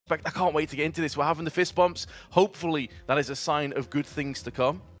I can't wait to get into this. We're having the fist bumps. Hopefully, that is a sign of good things to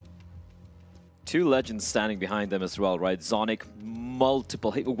come. Two legends standing behind them as well, right? Zonic,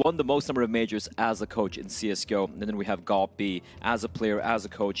 he won the most number of majors as a coach in CSGO. And then we have Gop as a player, as a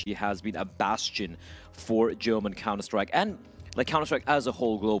coach. He has been a bastion for German Counter-Strike. And like Counter-Strike as a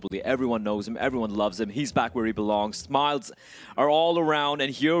whole globally, everyone knows him, everyone loves him. He's back where he belongs. Smiles are all around.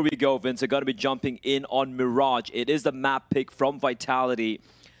 And here we go, Vince. They're going to be jumping in on Mirage. It is the map pick from Vitality,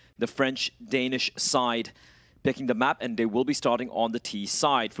 the French-Danish side, picking the map, and they will be starting on the T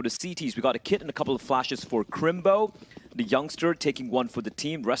side. For the CTs, we got a kit and a couple of flashes for Crimbo, the youngster, taking one for the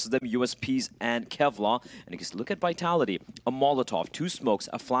team. Rest of them, USPs and Kevlar. And you can look at Vitality, a Molotov, 2 smokes,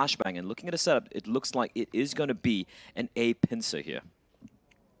 a flashbang, and looking at a setup, it looks like it is going to be an A pincer here.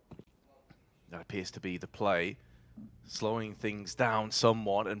 That appears to be the play, slowing things down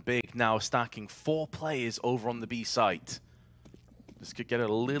somewhat, and Big now stacking 4 players over on the B site. This could get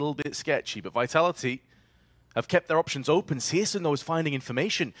a little bit sketchy, but Vitality have kept their options open. Searson, though, is finding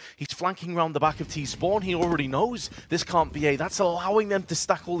information. He's flanking around the back of T-spawn. He already knows this can't be A. That's allowing them to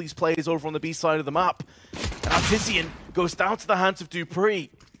stack all these players over on the B side of the map. And Artisan goes down to the hands of dupreeh,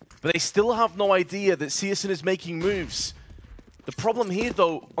 but they still have no idea that Searson is making moves. The problem here,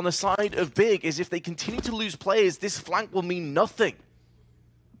 though, on the side of Big, is if they continue to lose players, this flank will mean nothing.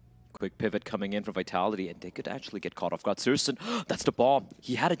 Quick pivot coming in for Vitality, and they could actually get caught off guard. Searson, that's the bomb.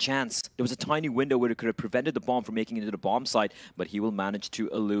 He had a chance. There was a tiny window where it could have prevented the bomb from making it into the bomb site, but he will manage to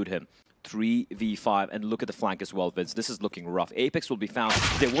elude him. 3v5, and look at the flank as well, Vince. This is looking rough. Apex will be found.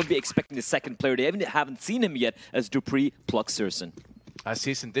 They won't be expecting the second player. They haven't seen him yet as dupreeh plucks Searson.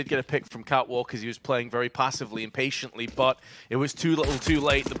 Searson did get a pick from Catwalk because he was playing very passively and patiently, but it was too little too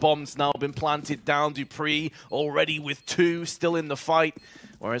late. The bomb's now been planted down. dupreeh already with 2, still in the fight.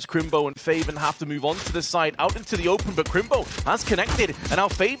 Whereas Crimbo and Faven have to move on to the side, out into the open, but Crimbo has connected, and now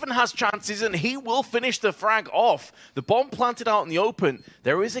Faven has chances, and he will finish the frag off. The bomb planted out in the open.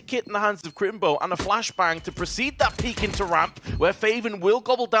 There is a kit in the hands of Crimbo, and a flashbang to precede that peek into ramp, where Faven will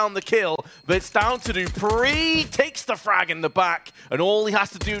gobble down the kill, but it's down to dupreeh, takes the frag in the back, and all he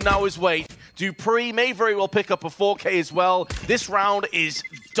has to do now is wait. dupreeh may very well pick up a 4K as well. This round is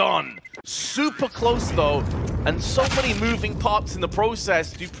done. Super close, though, and so many moving parts in the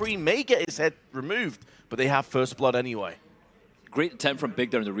process. dupreeh may get his head removed, but they have first blood anyway. Great attempt from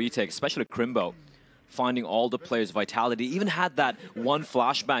Big there in the retake, especially Crimbo, finding all the players. Vitality even had that one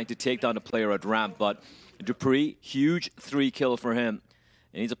flashbang to take down a player at ramp, but dupreeh, huge 3 kill for him.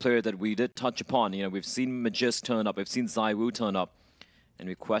 And he's a player that we did touch upon. You know, we've seen Magisk turn up, we've seen ZywOo turn up, and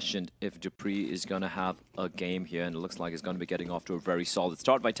we questioned if dupreeh is going to have a game here, and it looks like he's going to be getting off to a very solid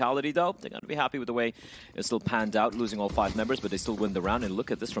start. Vitality, though, they're going to be happy with the way it still panned out, losing all 5 members, but they still win the round. And look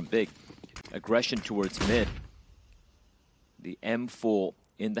at this from Big. Aggression towards mid. The M4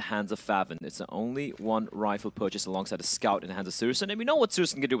 in the hands of Faven. It's the only one rifle purchase alongside a scout in the hands of Searson. And we know what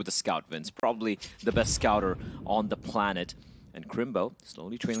Searson can do with the scout, Vince. Probably the best scouter on the planet. And Crimbo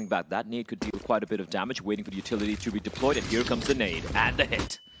slowly trailing back. That nade could deal quite a bit of damage, waiting for the utility to be deployed. And here comes the nade and the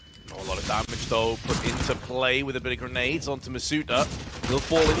hit. A lot of damage, though, put into play with a bit of grenades onto Masuda. He'll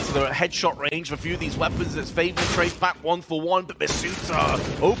fall into the headshot range of a few of these weapons as Faven trades back 1 for 1, but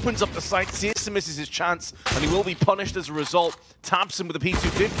Masuda opens up the sight. Searson misses his chance, and he will be punished as a result. Taps him with a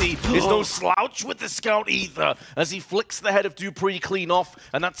P250. There's no slouch with the scout either, as he flicks the head of dupreeh clean off,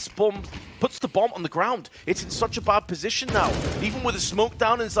 and that bomb puts the bomb on the ground. It's in such a bad position now. Even with a smoke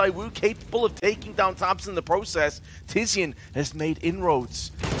down and ZywOo capable of taking down Tabs in the process, Tizian has made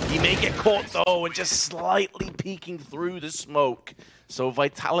inroads. He may get caught, though, and just slightly peeking through the smoke. So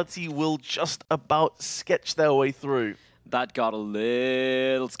Vitality will just about sketch their way through. That got a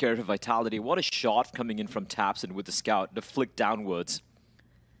little scared for Vitality. What a shot coming in from Tapson with the scout, the flick downwards.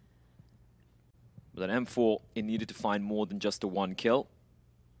 But that M4, it needed to find more than just the 1 kill.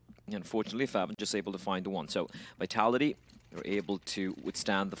 And unfortunately, Faven just able to find the 1. So Vitality are able to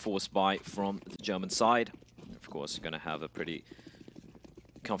withstand the force buy from the German side. Of course, you're going to have a pretty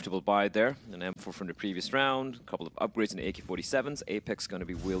comfortable buy there. An M4 from the previous round, a couple of upgrades in the AK-47s. Apex going to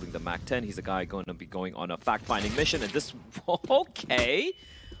be wielding the MAC-10. He's the guy going to be going on a fact-finding mission. And this, okay.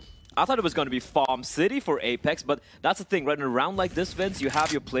 I thought it was going to be Farm City for Apex, but that's the thing, right? In a round like this, Vince, you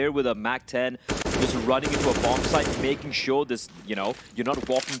have your player with a MAC-10 just running into a bomb site, making sure this, you know, you're not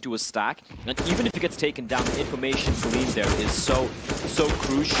walking to a stack. And even if it gets taken down, the information gleaned there is so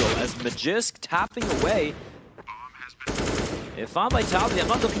crucial. As Magisk tapping away. If I'm Vitality, I'm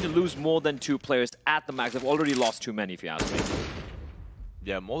not looking to lose more than 2 players at the max. I've already lost too many, if you ask me.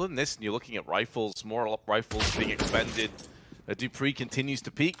 Yeah, more than this, and you're looking at rifles, more rifles being expended. dupreeh continues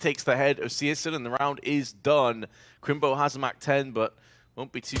to peek, takes the head of Searson, and the round is done. Crimbo has a MAC-10, but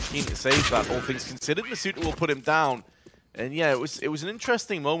won't be too keen to save that, all things considered. Masuta will put him down. And yeah, it was an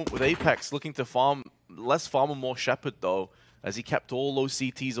interesting moment with Apex looking to farm, less farm and more Shepherd though, as he kept all those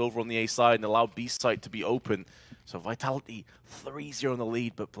CTs over on the A side and allowed B side to be open. So Vitality 3-0 in the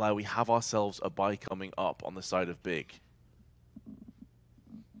lead, but Blair, we have ourselves a buy coming up on the side of Big.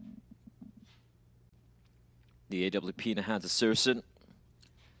 The AWP in the hands of Sirsen.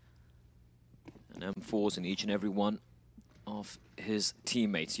 And M4s in each and every one of his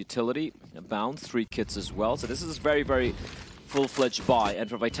teammates. Utility, a bounce, 3 kits as well. So this is very, very full-fledged buy. And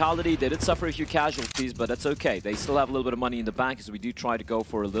for Vitality, they did suffer a few casualties, but that's okay. They still have a little bit of money in the bank as we do try to go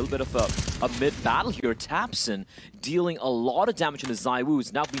for a little bit of a mid-battle here. Tapson dealing a lot of damage on the Zai Wu.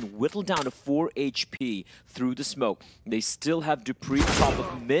 Is now being whittled down to 4 HP through the smoke. They still have Dupree top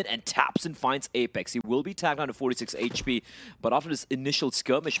of mid, and Tapson finds Apex. He will be tagged down to 46 HP, but after this initial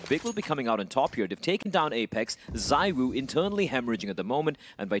skirmish, Big will be coming out on top here. They've taken down Apex, Zai Wu internally hemorrhaging at the moment,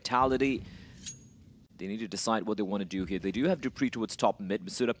 and Vitality, they need to decide what they want to do here. They do have Dupree towards top mid.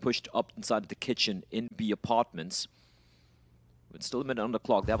 Masuda pushed up inside of the kitchen in B apartments. But still a minute on the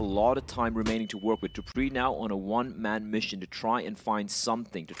clock. They have a lot of time remaining to work with. Dupree now on a one-man mission to try and find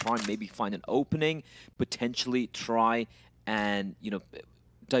something, to try and maybe find an opening, potentially try and, you know,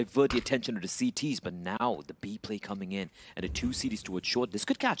 divert the attention of the CTs. But now the B play coming in and the 2 CTs towards short. This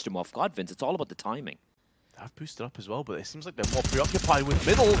could catch them off guard, Vince. It's all about the timing. I've boosted up as well, but it seems like they're more preoccupied with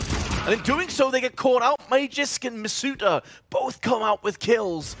middle. And in doing so, they get caught out. Magisk and Masuta both come out with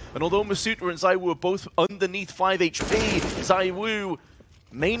kills. And although Masuta and Zai Wu are both underneath 5 HP, Zai Wu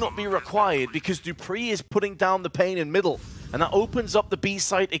may not be required because Dupree is putting down the pain in middle. And that opens up the B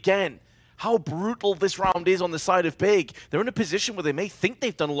site again. How brutal this round is on the side of Big. They're in a position where they may think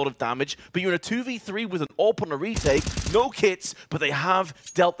they've done a lot of damage, but you're in a 2v3 with an AWP on a retake, no kits, but they have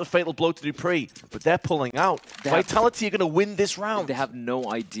dealt the fatal blow to Dupree. But they're pulling out. Vitality are going to win this round. They have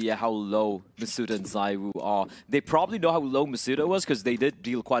no idea how low Masuda and Zai Wu are. They probably know how low Masuda was because they did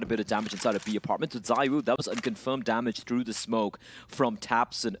deal quite a bit of damage inside of B apartment. With Zai Wu, that was unconfirmed damage through the smoke from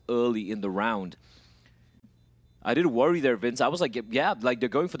Tapson early in the round. I did worry there, Vince. I was like, yeah, like they're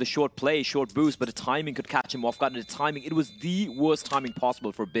going for the short play, short boost, but the timing could catch him off guard. And the timing, it was the worst timing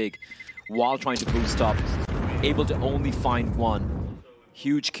possible for Big while trying to boost up. Able to only find one.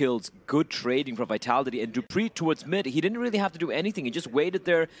 Huge kills, good trading for Vitality. And Dupree towards mid, he didn't really have to do anything. He just waited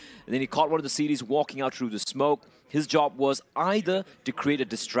there, and then he caught one of the CDs walking out through the smoke. His job was either to create a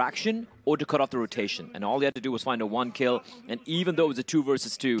distraction or to cut off the rotation. And all he had to do was find a 1 kill. And even though it was a 2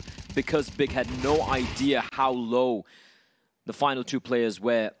 versus 2, because Big had no idea how low the final 2 players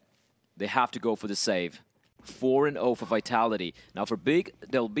were, they have to go for the save. 4-0 for Vitality. Now for Big,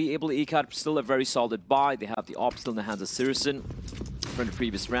 they'll be able to eke out still a very solid buy. They have the AWP still in the hands of Sirsen from the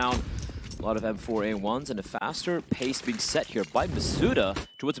previous round. A lot of M4A1s and a faster pace being set here by Masuda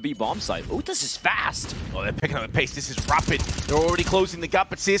towards the B bomb site. Oh, this is fast! Oh, they're picking up the pace. This is rapid. They're already closing the gap,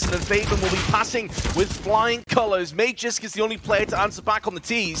 but Sirsen and Faven will be passing with flying colors. Magisk is the only player to answer back on the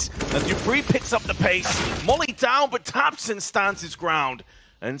tees. And Dupree picks up the pace. Molly down, but Tapson stands his ground.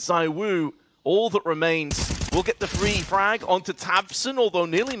 And Zai Wu, all that remains, will get the free frag onto Tapson, although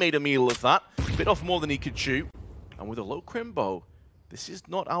nearly made a meal of that. Bit off more than he could shoot. And with a low crimbo, this is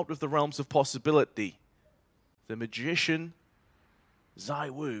not out of the realms of possibility. The Magician, Zai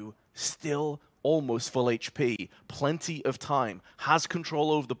Wu, still almost full HP. Plenty of time. Has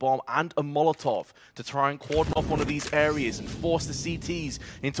control over the bomb and a Molotov to try and cordon off one of these areas and force the CTs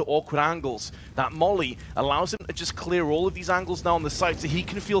into awkward angles. That Molly allows him to just clear all of these angles now on the site so he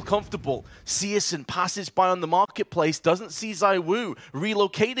can feel comfortable. Sierson passes by on the marketplace, doesn't see Zai Wu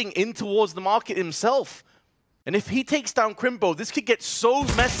relocating in towards the market himself. And if he takes down Crimbo, this could get so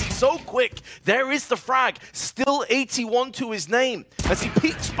messy, so quick. There is the frag, still 81 to his name as he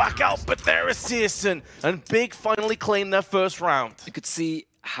peeks back out, but there is Sierson. And Big finally claimed their first round. You could see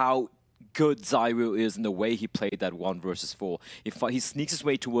how good Zai Wu is in the way he played that 1 versus 4. He sneaks his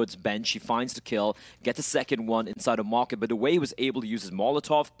way towards bench, he finds the kill, gets a second one inside a market, but the way he was able to use his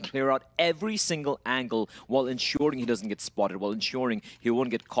Molotov, clear out every single angle while ensuring he doesn't get spotted, while ensuring he won't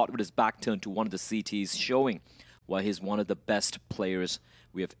get caught with his back turned to one of the CTs, showing why he's one of the best players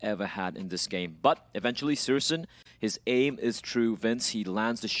we have ever had in this game. But eventually, Sirsen, his aim is true. Vince, he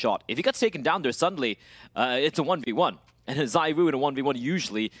lands the shot. If he gets taken down there, suddenly it's a 1v1. And Zai Wu in a 1v1,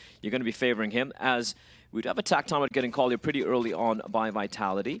 usually you're going to be favoring him, as we'd have attack time getting called here pretty early on by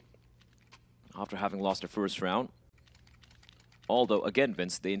Vitality after having lost their first round. Although, again,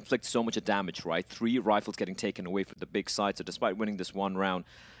 Vince, they inflict so much damage, right? 3 rifles getting taken away from the big side, so despite winning this 1 round,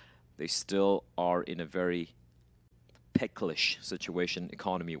 they still are in a very picklish situation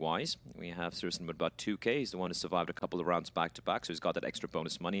economy-wise. We have Sirison with about 2K. He's the one who survived a couple of rounds back-to-back, so he's got that extra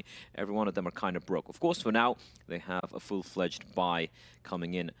bonus money. Every one of them are kind of broke. Of course, for now, they have a full-fledged buy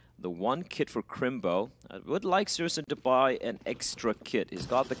coming in. The one kit for Crimbo, I would like Sirison to buy an extra kit. He's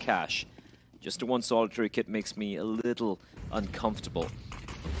got the cash. Just the one solitary kit makes me a little uncomfortable.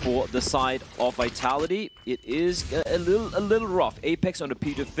 For the side of Vitality, it is a little rough. Apex on the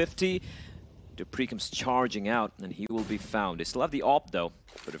P250. Dupree comes charging out, and he will be found. They still have the AWP, though,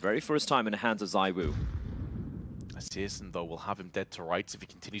 for the very first time in the hands of ZywOo. Searson, though, will have him dead to rights if he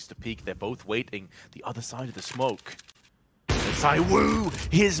continues to peek. They're both waiting the other side of the smoke. ZywOo,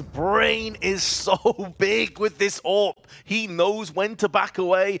 his brain is so big with this AWP. He knows when to back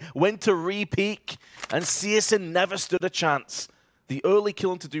away, when to re-peek, and Searson never stood a chance. The early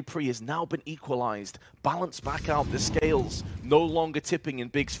kill into Dupree has now been equalized, balanced back out, the scales no longer tipping in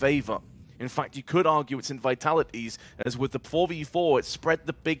Big's favor. In fact, you could argue it's in Vitality's, as with the 4v4, it spread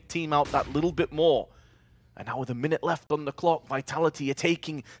the big team out that little bit more. And now with a minute left on the clock, Vitality are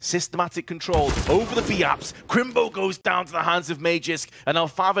taking systematic control over the B-apps. Crimbo goes down to the hands of Magisk, and now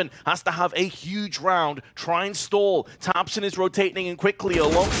Favin has to have a huge round, try and stall. tabseN is rotating in quickly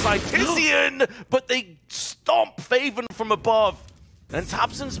alongside Tizian, but they stomp Faven from above. And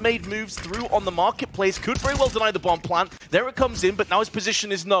tabseN's made moves through on the marketplace, could very well deny the bomb plant. There it comes in, but now his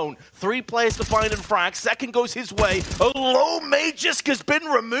position is known. 3 players to find and frag, second goes his way. A low Magisk has been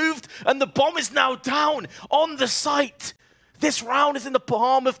removed, and the bomb is now down on the site. This round is in the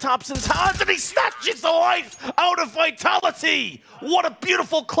palm of tabseN's hands, and he snatches the life out of Vitality! What a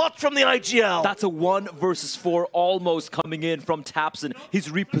beautiful clutch from the IGL! That's a 1 versus 4 almost coming in from tabseN. His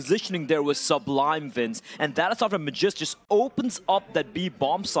repositioning there was sublime, Vince. And that is after Magisk just opens up that B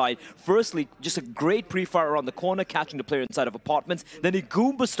bomb site. Firstly, just a great pre-fire around the corner, catching the player inside of apartments. Then he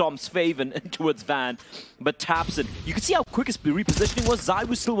Goomba stomps Faven towards Van. But tabseN, you can see how quick his repositioning was.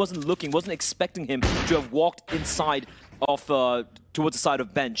 ZywOo still wasn't looking, wasn't expecting him to have walked inside of towards the side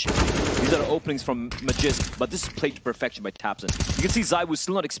of bench. These are the openings from Magisk, but this is played to perfection by tabseN. You can see ZywOo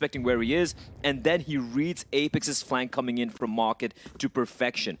still not expecting where he is, and then he reads Apex's flank coming in from market to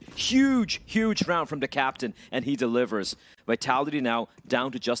perfection. Huge, huge round from the captain, and he delivers. Vitality now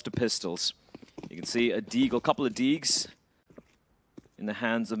down to just the pistols. You can see a deagle, a couple of deags in the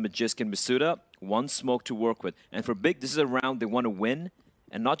hands of Magisk and Masuda. 1 smoke to work with. And for Big, this is a round they want to win.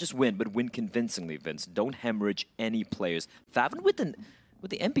 And not just win, but win convincingly, Vince. Don't hemorrhage any players. Favin with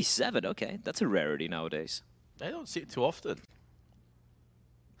the MP7, okay, that's a rarity nowadays. I don't see it too often.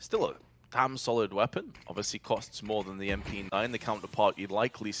 Still a damn solid weapon. Obviously costs more than the MP9, the counterpart you'd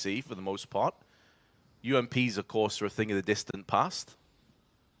likely see for the most part. UMPs, of course, are a thing of the distant past.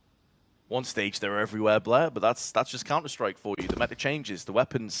 One stage they're everywhere, Blair, but that's just Counter-Strike for you. The meta changes, the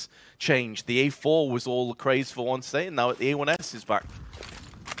weapons change. The A4 was all the craze for one state, and now the A1S is back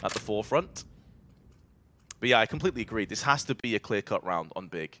at the forefront. But yeah, I completely agree. This has to be a clear-cut round on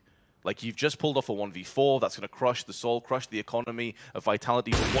Big. Like, you've just pulled off a 1v4. That's going to crush the soul, crush the economy of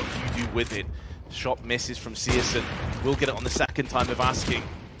Vitality. But what do you do with it? Shot misses from Searson. We'll get it on the second time of asking.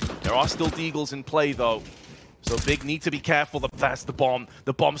 There are still deagles in play, though. So Big need to be careful. That's the bomb.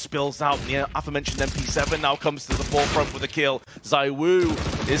 The bomb spills out. The aforementioned MP7 now comes to the forefront with a kill.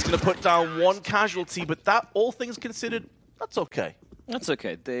 ZywOo is going to put down 1 casualty, but that, all things considered, that's okay. That's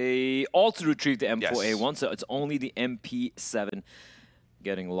okay. They also retrieved the M4A1, Yes. so it's only the MP7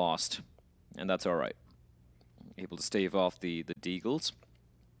 getting lost. And that's all right. Able to stave off the deagles.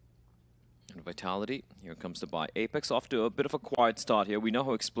 And Vitality, here comes the buy. Apex off to a bit of a quiet start here. We know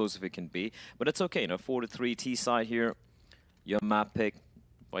how explosive it can be, but it's okay. 4-3 T side here. Your map pick.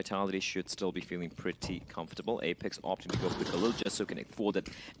 Vitality should still be feeling pretty comfortable. Apex opting to go quick a little just so can afford that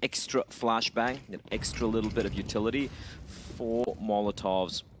extra flashbang, that extra little bit of utility. 4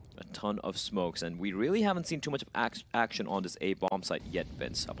 Molotovs, a ton of smokes, and we really haven't seen too much of action on this A bomb site yet,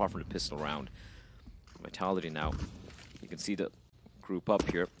 Vince, apart from the pistol round. Vitality now. You can see the group up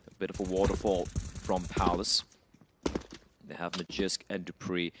here. A bit of a waterfall from Palace. They have Magisk and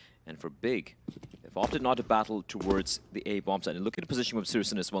Dupree, and for Big, they've opted not to battle towards the A bomb site. And look at the position where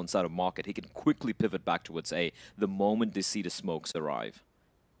Sirison is one side of market. He can quickly pivot back towards A the moment they see the smokes arrive.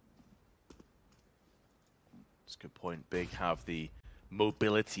 That's a good point. Big have the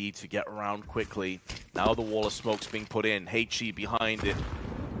mobility to get around quickly. Now the wall of smoke's being put in. HE behind it.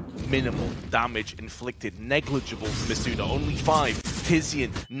 Minimal damage inflicted. Negligible to Masuda. Only 5.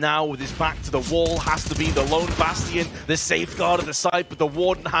 Tizian now with his back to the wall has to be the lone bastion, the safeguard of the site, but the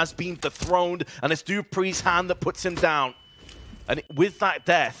Warden has been dethroned, and it's Dupree's hand that puts him down. And with that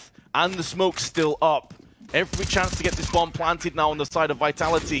death and the smoke still up, Every chance to get this bomb planted now on the side of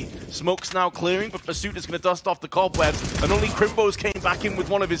Vitality. Smoke's now clearing, but Masuda's going to dust off the cobwebs, and only Crimbo's came back in with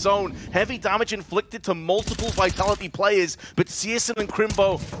one of his own. Heavy damage inflicted to multiple Vitality players, but Searson and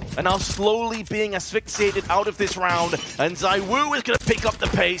Crimbo are now slowly being asphyxiated out of this round, and ZywOo is going to pick up the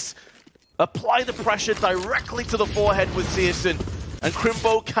pace, apply the pressure directly to the forehead with Searson. And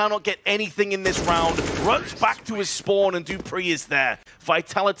Crimbo cannot get anything in this round. Runs back to his spawn, and dupreeh is there.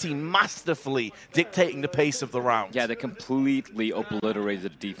 Vitality masterfully dictating the pace of the round. Yeah, they completely obliterated the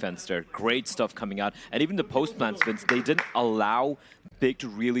defense there. Great stuff coming out. And even the post-plants, Vince, they didn't allow Big to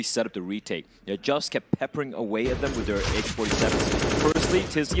really set up the retake. They just kept peppering away at them with their H-47s. Firstly,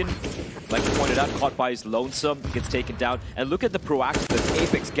 Tizian, like you pointed out, caught by his lonesome, gets taken down. And look at the proactiveness.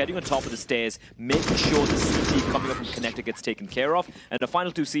 Apex getting on top of the stairs, making sure the CT coming up from connector gets taken care of. And the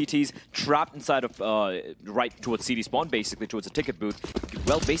final two CTs trapped inside of, right towards CT spawn, basically, towards the ticket booth.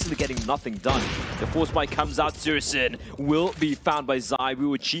 Well, basically getting nothing done. The force spike comes out. Searson will be found by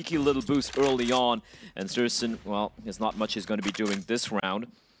ZywOo, a cheeky little boost early on. And Searson, well, there's not much he's going to be doing this round.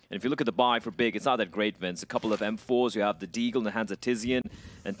 And if you look at the buy for Big, it's not that great, Vince. A couple of M4s. You have the Deagle in the hands of Tizian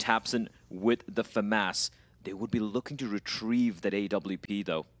and Tapson with the FAMAS. They would be looking to retrieve that AWP,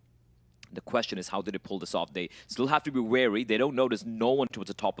 though. The question is, how did they pull this off? They still have to be wary. They don't know there's no one towards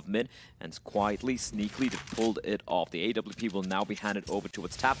the top of mid. And quietly, sneakily, they pulled it off. The AWP will now be handed over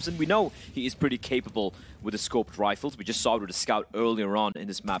towards Tapson. We know he is pretty capable with the scoped rifles. We just saw it with the scout earlier on in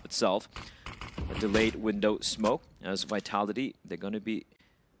this map itself. A delayed window smoke. As Vitality, they're going to be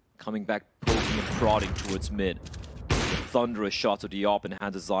coming back, poking and prodding towards mid. The thunderous shots of the AWP in the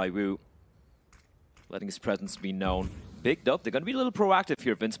hands of ZywOo, letting his presence be known. Big though, they're going to be a little proactive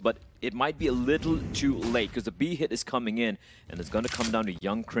here, Vince, but it might be a little too late because the B hit is coming in, and it's going to come down to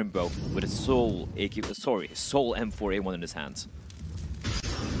young Crimbo with his sole M4A1 in his hands.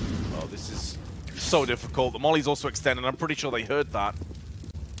 Oh, this is so difficult. The molly's also extended. I'm pretty sure they heard that.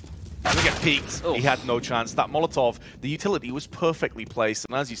 I think it peaked. He had no chance. That Molotov, the utility was perfectly placed,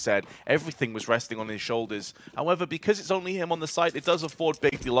 and as you said, everything was resting on his shoulders. However, because it's only him on the site, it does afford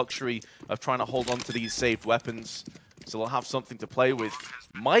Big the luxury of trying to hold on to these saved weapons, so they'll have something to play with.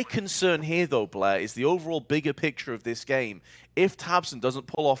 My concern here, though, Blair, is the overall bigger picture of this game. If Tabson doesn't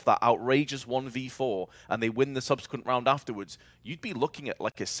pull off that outrageous 1v4 and they win the subsequent round afterwards, you'd be looking at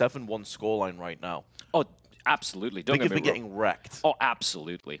like a 7-1 scoreline right now. Oh, absolutely. Don't get me wrong. Getting wrecked. Oh,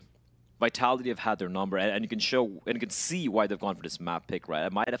 absolutely. Vitality have had their number, and you can show and you can see why they've gone for this map pick, right? I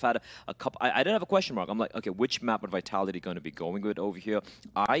might have had a couple. I did have a question mark. I'm like, okay, which map are Vitality going to be going with over here?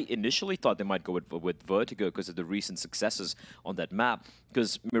 I initially thought they might go with Vertigo because of the recent successes on that map.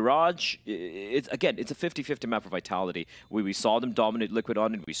 Because Mirage, it's a 50-50 map for Vitality. We saw them dominate Liquid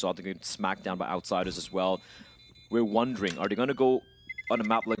on it. We saw them get smacked down by outsiders as well. We're wondering, are they going to go on a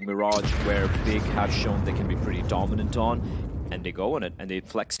map like Mirage where Big have shown they can be pretty dominant on? And they go on it, and they're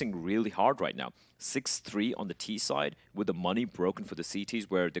flexing really hard right now. 6-3 on the T side, with the money broken for the CTs,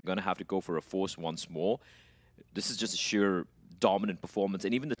 where they're going to have to go for a force once more. This is just a sheer dominant performance,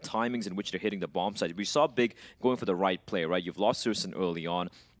 and even the timings in which they're hitting the bomb site. We saw Big going for the right play, right? You've lost Searson early on.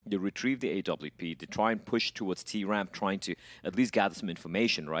 They retrieve the AWP, they try and push towards T-ramp, trying to at least gather some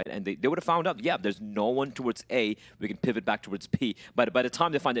information, right? And they would have found out, yeah, there's no one towards A, we can pivot back towards B. But by the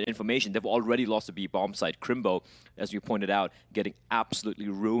time they find that information, they've already lost the B bomb site. Crimbo, as you pointed out, getting absolutely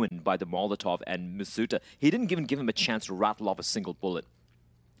ruined by the Molotov and Masuda. He didn't even give him a chance to rattle off a single bullet.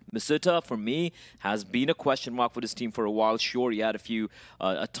 Masuda, for me, has been a question mark for this team for a while. Sure, he had a few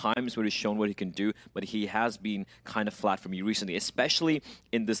times where he's shown what he can do, but he has been kind of flat for me recently, especially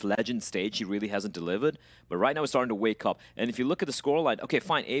in this Legend stage. He really hasn't delivered, but right now he's starting to wake up. And if you look at the scoreline, okay,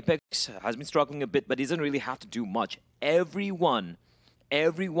 fine, Apex has been struggling a bit, but he doesn't really have to do much. Every one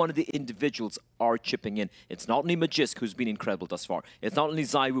of the individuals are chipping in. It's not only Magisk, who's been incredible thus far. It's not only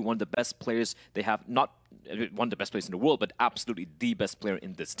ZywOo, one of the best players they have, not one of the best players in the world, but absolutely the best player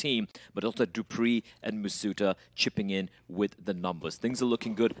in this team, but also dupreeh and Masuda chipping in with the numbers. Things are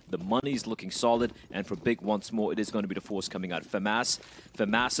looking good, the money's looking solid, and for Big once more, it is going to be the force coming out. FAMAS's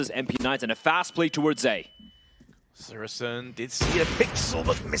MP9s and a fast play towards A. Searson did see a pixel,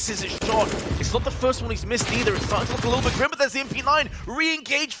 but misses his shot. It's not the first one he's missed either. It's starting to look a little bit grim, but there's the MP9.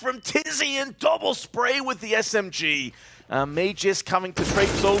 Re-engaged from Tizzy and double spray with the SMG. Majis coming to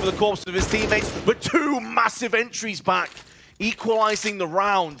traipse over the corpse of his teammates, but two massive entries back, equalizing the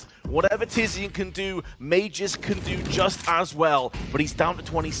round. Whatever Tizian can do, Majis can do just as well, but he's down to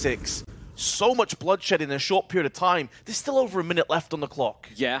 26. So much bloodshed in a short period of time. There's still over a minute left on the clock.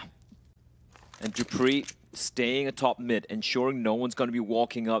 Yeah. And dupreeh staying atop mid, ensuring no one's going to be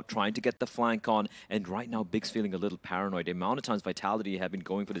walking up, trying to get the flank on. And right now, Big's feeling a little paranoid. The amount of times Vitality have been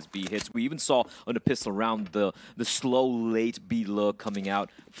going for this B hits. We even saw on the pistol round the slow, late B lurk coming out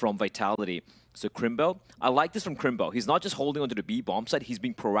from Vitality. So Crimbo, I like this from Crimbo. He's not just holding onto the B bomb site, he's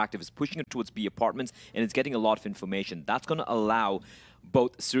being proactive. He's pushing it towards B apartments, and it's getting a lot of information. That's going to allow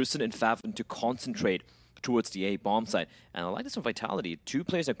both Syrson and Favn to concentrate towards the A bomb site. And I like this from Vitality. Two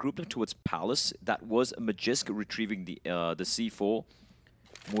players are grouped up towards Palace. That was Magisk retrieving the C4,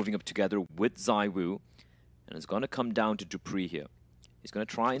 moving up together with Zywoo. And it's going to come down to Dupree here. He's going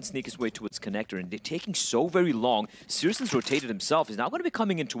to try and sneak his way towards connector, and they're taking so very long. Syrson's rotated himself. He's now going to be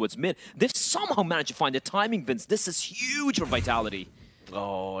coming in towards mid. They've somehow managed to find the timing, Vince. This is huge for Vitality.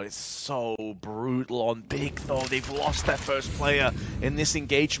 Oh, it's so brutal on Big, though. They've lost their first player in this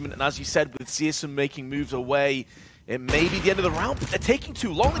engagement. And as you said, with Searson making moves away, it may be the end of the round, but they're taking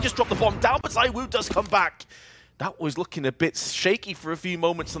too long. They just dropped the bomb down, but Zywoo does come back. That was looking a bit shaky for a few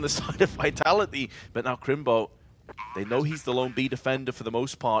moments on the side of Vitality. But now Crimbo, they know he's the lone B defender for the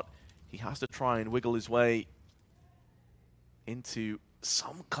most part. He has to try and wiggle his way into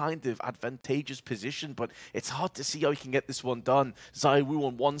some kind of advantageous position, but it's hard to see how he can get this one done. Zywoo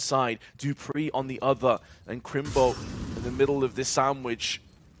on one side, Dupree on the other, and Crimbo in the middle of this sandwich.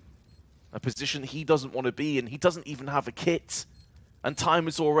 A position he doesn't want to be in. He doesn't even have a kit, and time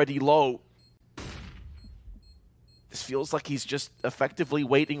is already low. This feels like he's just effectively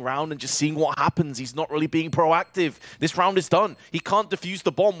waiting around and just seeing what happens. He's not really being proactive. This round is done. He can't defuse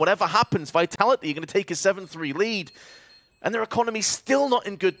the bomb. Whatever happens, Vitality are going to take a 7-3 lead. And their economy's still not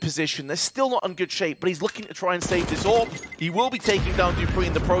in good position. They're still not in good shape, but he's looking to try and save this orb. He will be taking down Dupree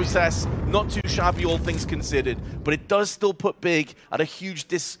in the process. Not too shabby, all things considered. But it does still put Big at a huge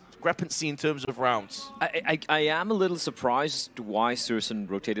discrepancy in terms of rounds. I am a little surprised why Syrson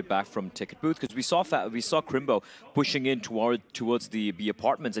rotated back from ticket booth, because we saw Crimbo pushing in towards the B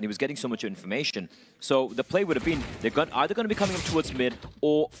apartments, and he was getting so much information. So the play would have been they're either going to be coming up towards mid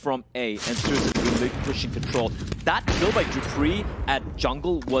or from A, and Syrson really pushing control. That kill by Dupree at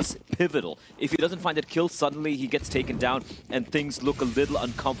jungle was pivotal. If he doesn't find that kill, suddenly he gets taken down, and things look a little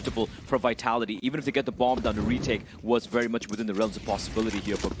uncomfortable for Vitality. Even if they get the bomb down, the retake was very much within the realms of possibility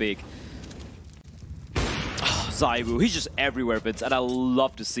here for Big. Zywoo, he's just everywhere, Vince, and I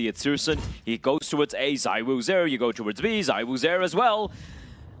love to see it. Syrson, he goes towards A, Zywoo's there, you go towards B, Zywoo's there as well.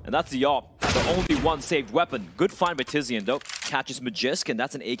 And that's the AWP, the only one saved weapon. Good find by Tizian, though. Catches Magisk, and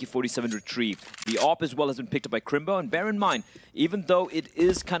that's an AK-47 retrieve. The AWP as well has been picked up by Crimbo, and bear in mind, even though it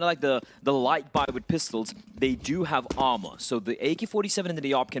is kind of like the light buy with pistols, they do have armor. So the AK-47 and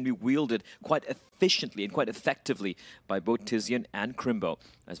the AWP can be wielded quite efficiently and quite effectively by both Tizian and Crimbo.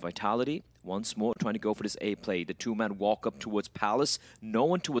 As Vitality, once more, trying to go for this A play. The two-man walk up towards Palace, no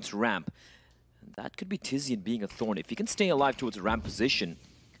one towards ramp. And that could be Tizian being a thorn. If he can stay alive towards a ramp position,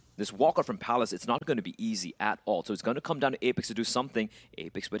 this walkout from Palace, it's not going to be easy at all. So it's going to come down to Apex to do something.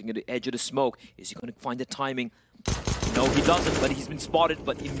 Apex waiting at the edge of the smoke. Is he going to find the timing? No, he doesn't, but he's been spotted,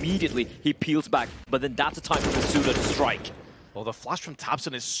 but immediately he peels back. But then that's the time for Masuda to strike. Well, the flash from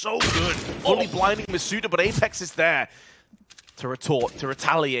tabseN is so good. Fully blinding Masuda, but Apex is there to retort, to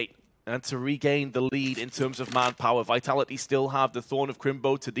retaliate, and to regain the lead in terms of manpower. Vitality still have the Thorn of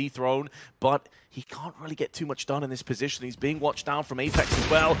Crimbo to dethrone, but he can't really get too much done in this position. He's being watched down from Apex as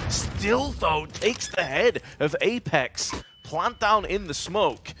well. Still, though, takes the head of Apex. Plant down in the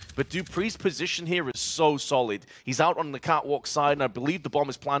smoke, but Dupree's position here is so solid. He's out on the catwalk side, and I believe the bomb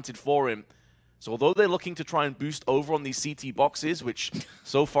is planted for him. So although they're looking to try and boost over on these CT boxes, which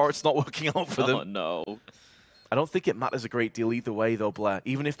so far it's not working out for them. Oh, no. I don't think it matters a great deal either way, though, Blair.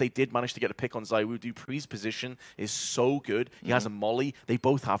 Even if they did manage to get a pick on Zywoo, Dupree's position is so good. He has a molly. They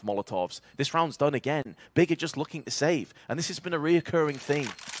both have Molotovs. This round's done again. Big are just looking to save, and this has been a reoccurring theme.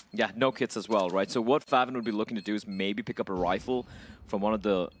 Yeah, no kits as well, right? So what Favn would be looking to do is maybe pick up a rifle from one of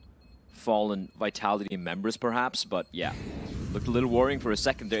the fallen Vitality members, perhaps. But yeah, looked a little worrying for a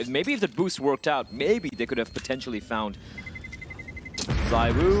second there. Maybe if the boost worked out, maybe they could have potentially found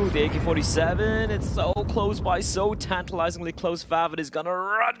Zywoo, the AK-47, it's so close by, so tantalizingly close. Favn is gonna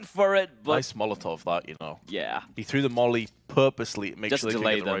run for it, but... Nice Molotov, that, you know. Yeah. He threw the molly purposely to make sure they could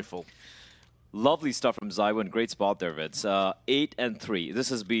get the rifle. Lovely stuff from Zywoo, and great spot there, Vince. 8-3. This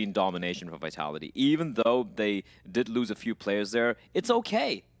has been domination for Vitality. Even though they did lose a few players there, it's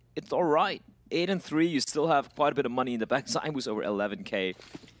okay. It's all right. 8-3, you still have quite a bit of money in the bank. Zywoo's over 11K.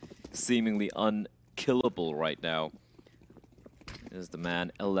 Seemingly unkillable right now. Is the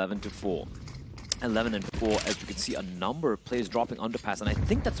man 11-4. 11-4, as you can see, a number of players dropping underpass, and I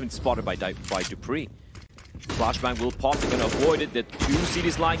think that's been spotted by Dupree. Flashbang will pop, they're going to avoid it. The two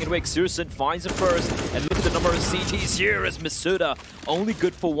CTs lying in wake. Searson finds him first. And look at the number of CTs here as Masuda only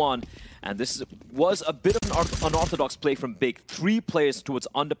good for one. And this was a bit of an unorthodox play from Big. 3 players towards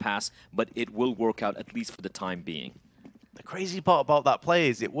underpass, but it will work out at least for the time being. The crazy part about that play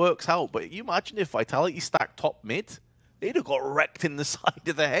is it works out, but you imagine if Vitality stacked top mid, they'd have got wrecked in the side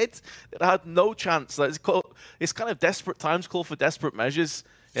of the head. They'd had no chance. It's kind of desperate times call for desperate measures.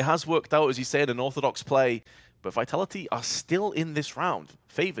 It has worked out, as you say, in an orthodox play, but Vitality are still in this round.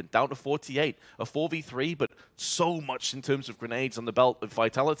 Favored, down to 48, a 4v3, but so much in terms of grenades on the belt of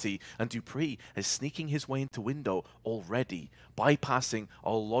Vitality. And dupreeh is sneaking his way into window already, bypassing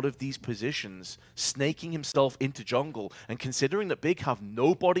a lot of these positions, snaking himself into jungle. And considering that Big have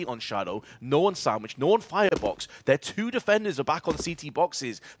nobody on Shadow, no on Sandwich, no on Firebox, their 2 defenders are back on CT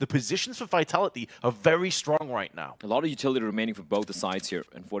boxes. The positions for Vitality are very strong right now. A lot of utility remaining for both the sides here,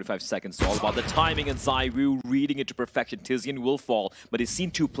 and 45 seconds. So all about the timing, and ZywOo reading it to perfection. Tizian will fall, but he's seen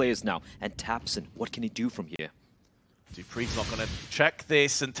 2 players now. And tabseN, what can he do from here? dupreeh's not going to check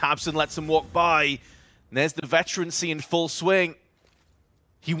this, and tabseN lets him walk by. And there's the veterancy in full swing.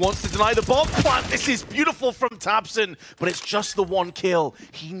 He wants to deny the bomb plant. This is beautiful from tabseN, but it's just the 1 kill.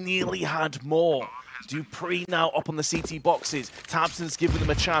 He nearly had more. dupreeh now up on the CT boxes. tabseN's giving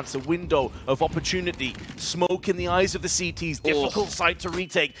them a chance, a window of opportunity. Smoke in the eyes of the CTs, difficult site to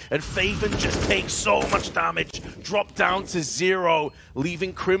retake, and Faven just takes so much damage. Drop down to 0,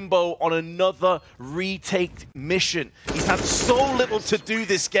 leaving Crimbo on another retake mission. He's had so little to do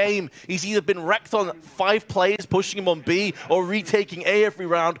this game. He's either been wrecked on 5 players pushing him on B, or retaking A every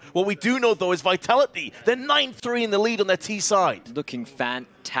round. What we do know, though, is Vitality, they're 9-3 in the lead on their T side. Looking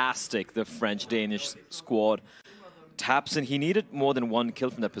fantastic, the French-Danish squad. tabseN, he needed more than 1 kill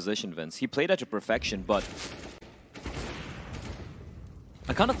from that position, Vince. He played that to perfection, but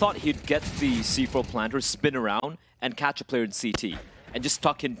I kind of thought he'd get the C4 planter, spin around, and catch a player in CT, and just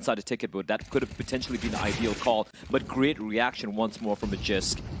tuck inside a ticket board. That could have potentially been the ideal call, but great reaction once more from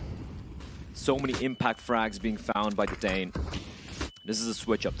Magisk. So many impact frags being found by the Dane. This is a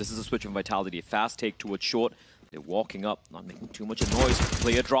switch up. This is a switch from Vitality. A fast take towards short. They're walking up, not making too much of noise.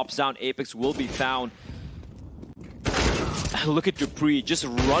 Player drops down. Apex will be found. Look at dupreeh just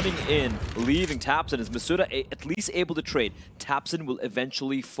running in, leaving tabseN. Is Masuda at least able to trade? tabseN will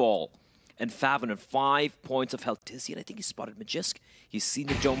eventually fall. And Faven at 5 points of health. Tizian, I think he spotted Magisk. He's seen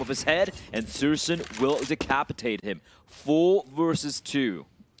the dome of his head, and Searson will decapitate him. 4 versus 2.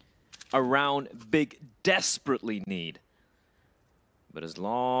 A round Big desperately need. But as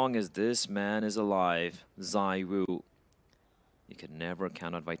long as this man is alive, ZywOo, you can never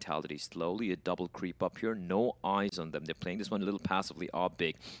count on Vitality. Slowly a double creep up here, no eyes on them. They're playing this one a little passively, are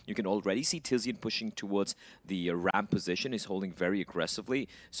Big. You can already see Tizian pushing towards the ramp position. He's holding very aggressively.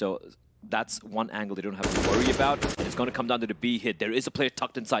 So that's one angle they don't have to worry about. And it's going to come down to the B hit. There is a player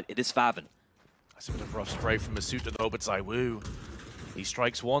tucked inside. It is Faven. That's a bit of rough spray from Masuda though, but ZywOo, he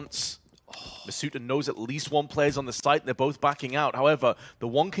strikes once. Masuda knows at least 1 player's on the site, and they're both backing out. However, the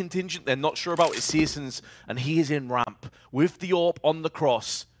one contingent they're not sure about is searson's, and he is in ramp with the AWP on the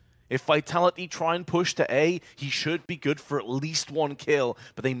cross. If Vitality try and push to A, he should be good for at least 1 kill,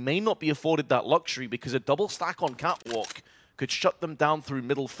 but they may not be afforded that luxury because a double stack on Catwalk could shut them down through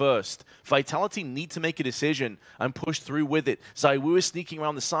middle first. Vitality need to make a decision and push through with it. ZywOo is sneaking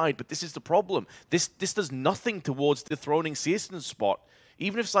around the side, but this is the problem. This does nothing towards dethroning searson's spot.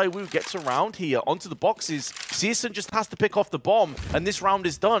 Even if ZywOo gets around here onto the boxes, searsson just has to pick off the bomb, and this round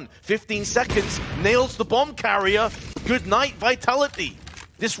is done. 15 seconds, nails the bomb carrier. Good night, Vitality.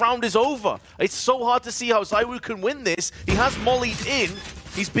 This round is over. It's so hard to see how ZywOo can win this. He has mollied in.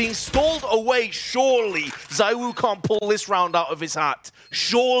 He's being stalled away. Surely ZywOo can't pull this round out of his hat.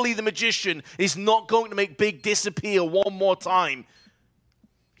 Surely the Magician is not going to make Big disappear 1 more time.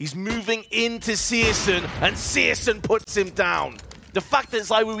 He's moving into searsson, and searsson puts him down. The fact that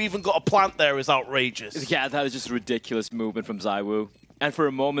ZywOo even got a plant there is outrageous. Yeah, that is just ridiculous movement from ZywOo. And for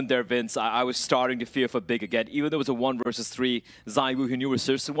a moment there, Vince, I was starting to fear for Big again. Even though it was a 1 versus 3, ZywOo, who knew where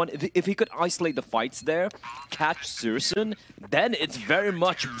searsson won. If he could isolate the fights there, catch searsson, then it's very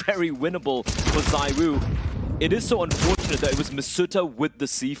much very winnable for ZywOo. It is so unfortunate that it was Masuda with the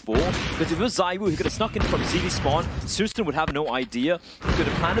C4, because if it was ZywOo, he could have snuck in from CD spawn, searsson would have no idea, he could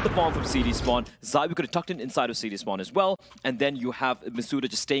have planted the bomb from CD spawn, ZywOo could have tucked in inside of CD spawn as well, and then you have Masuda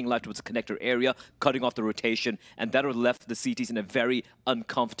just staying left towards the connector area, cutting off the rotation, and that would have left the CTs in a very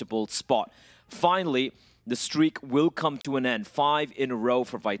uncomfortable spot. Finally, the streak will come to an end. 5 in a row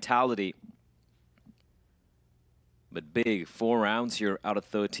for Vitality. But Big, 4 rounds here out of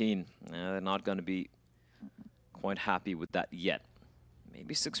 13. They're not going to be quite happy with that yet.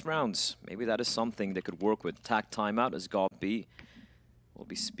 maybe 6 rounds. Maybe that is something they could work with. Tack timeout as Gob will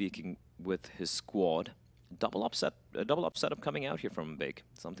be speaking with his squad. A double up setup coming out here from Big.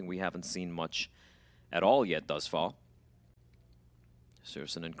 Something we haven't seen much at all yet thus far.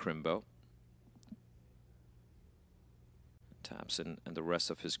 Surson and Crimbo. Tapson and the rest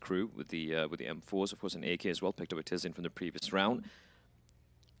of his crew with the M4s, of course, an AK as well, picked up a Tizian from the previous round.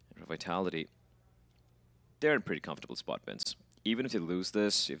 And for Vitality, they're in a pretty comfortable spot, Vince. Even if they lose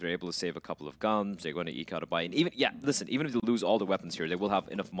this, if they're able to save a couple of guns, they're going to eke out a buy. And even, yeah, listen, even if they lose all the weapons here, they will have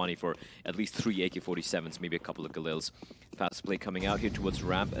enough money for at least 3 AK-47s, maybe a couple of Galils. Fast play coming out here towards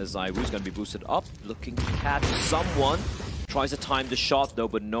ramp as Zaiwu's going to be boosted up, looking to catch someone. Tries to time the shot though,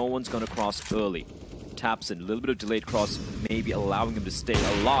 but no one's going to cross early. Taps in, a little bit of delayed cross, maybe allowing him to stay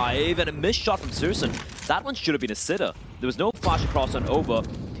alive. And a missed shot from Surson. That one should have been a sitter. There was no flash across on over,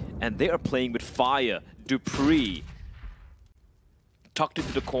 and they are playing with fire. Dupree tucked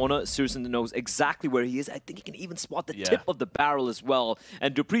into the corner. Surson knows exactly where he is. I think he can even spot the tip of the barrel as well.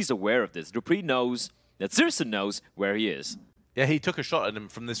 And Dupree's aware of this. Dupree knows that Surson knows where he is. Yeah, he took a shot at him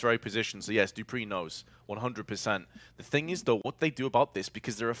from this very position, so yes, Dupree knows, 100%. The thing is, though, what they do about this,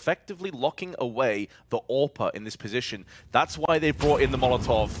 because they're effectively locking away the AWPer in this position, that's why they brought in the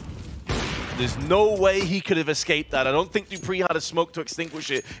Molotov. There's no way he could have escaped that. I don't think Dupree had a smoke to extinguish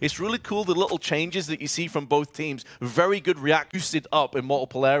it. It's really cool, the little changes that you see from both teams. Very good react, boosted up in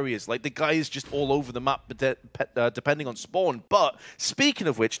multiple areas. Like, the guy is just all over the map, depending on spawn. But, speaking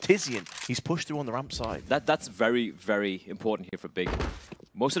of which, Tizian, he's pushed through on the ramp side. That's very, very important here for Big.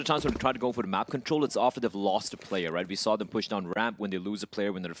 Most of the times when they try to go for the map control, it's after they've lost a player, right? We saw them push down ramp when they lose a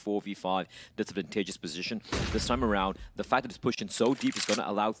player, when they're 4v5. That's a advantageous position. This time around, the fact that it's pushed in so deep is going to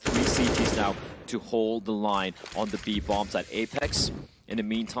allow 3 CTs now to hold the line on the B bombs at Apex. In the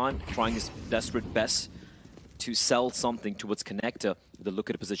meantime, trying his desperate best to sell something towards Connector. The look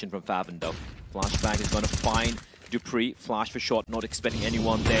at the position from Faven, though. Flashbang is going to find Dupree. Flash for shot, not expecting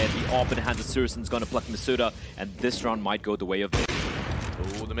anyone there. The open hand of Surson's going to pluck Masuda, and this round might go the way of Big.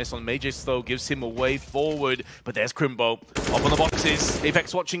 Oh, the miss on Majors, though, gives him a way forward. But there's Crimbo up on the boxes.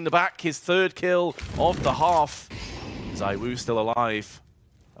 Apex watching the back, his 3rd kill of the half. Zaiwu still alive.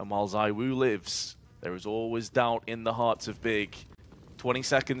 And while Zaiwu lives, there is always doubt in the hearts of Big. 20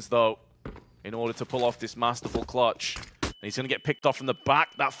 seconds, though, in order to pull off this masterful clutch. And he's going to get picked off from the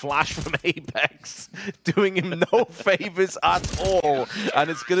back. That flash from Apex doing him no favors at all.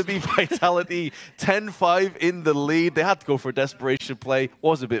 And it's going to be Vitality 10-5 in the lead. They had to go for a desperation play.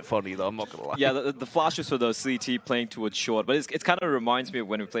 Was a bit funny, though, I'm not going to lie. Yeah, the flashes for the CT playing towards short. But it kind of reminds me of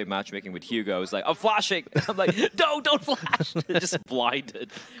when we played matchmaking with Hugo. It's like, I'm flashing. I'm like, no, don't flash. Just blinded.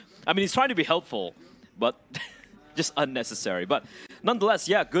 I mean, he's trying to be helpful, but just unnecessary. But nonetheless,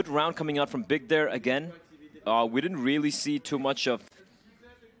 yeah, good round coming out from Big there again. We didn't really see too much of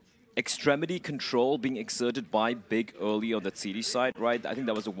extremity control being exerted by Big early on that CD side, right? I think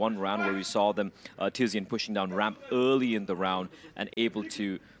that was the one round where we saw them, Tizian pushing down ramp early in the round and able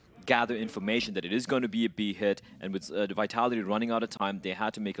to gather information that it is going to be a B hit. And with the Vitality running out of time, they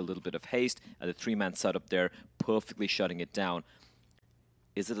had to make a little bit of haste, and the 3-man setup there perfectly shutting it down.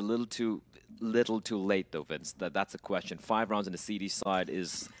 Is it a little too late, though, Vince? That's a question. 5 rounds on the CD side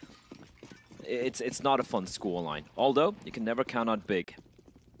is... It's not a fun scoreline. Although, you can never count on Big.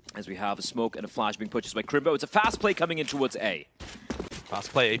 As we have a smoke and a flash being purchased by Crimbo. It's a fast play coming in towards A.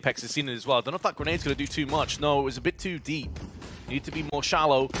 Fast play, Apex has seen it as well. I don't know if that grenade's going to do too much. No, it was a bit too deep. Need to be more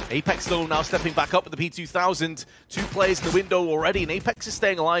shallow. Apex, though, now stepping back up with the P2000. 2 players in the window already, and Apex is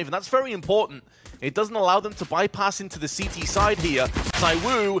staying alive, and that's very important. It doesn't allow them to bypass into the CT side here.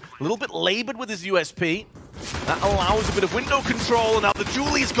 Zaiwu, a little bit labored with his USP. That allows a bit of window control, and now the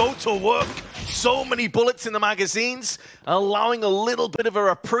Julies go to work. So many bullets in the magazines, allowing a little bit of a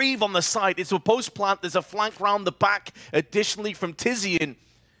reprieve on the side. It's a post-plant, there's a flank round the back, additionally from Tizian.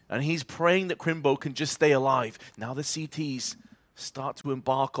 And he's praying that Crimbo can just stay alive. Now the CTs start to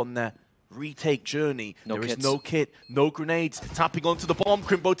embark on their retake journey. There is no kit, no grenades. Tapping onto the bomb,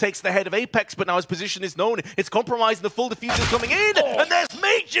 Crimbo takes the head of Apex, but now his position is known. It's compromised, and the full diffuser is coming in. And there's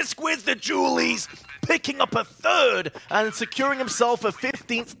Major Squids, the Julies, picking up a 3rd and securing himself a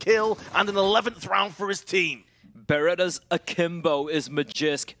 15th kill and an 11th round for his team. Beretta's akimbo is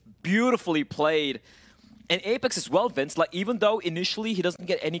Magisk. Beautifully played. And Apex as well, Vince, like even though initially he doesn't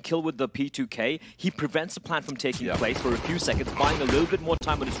get any kill with the P2K, he prevents the plant from taking place for a few seconds, buying a little bit more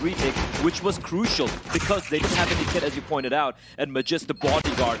time on his retake, which was crucial because they didn't have any kit, as you pointed out, and Magisk, the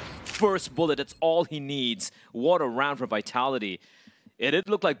bodyguard, first bullet, that's all he needs. What a round for Vitality. It did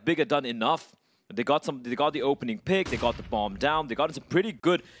look like Big had done enough They got the opening pick, they got the bomb down, they got some pretty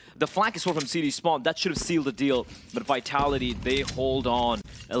good. The flank is from CD spawn, that should have sealed the deal. But Vitality, they hold on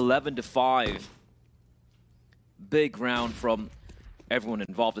 11-5. Big round from everyone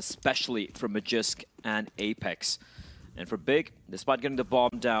involved, especially from Magisk and Apex. And for Big, despite getting the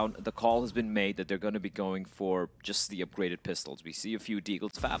bomb down, the call has been made that they're going to be going for just the upgraded pistols. We see a few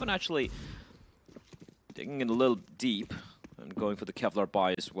deagles. Faven actually digging in a little deep and going for the Kevlar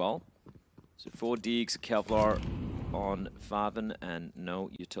buy as well. So 4 Deags, Kevlar on Faven, and no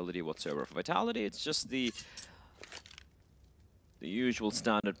utility whatsoever. For Vitality, it's just the usual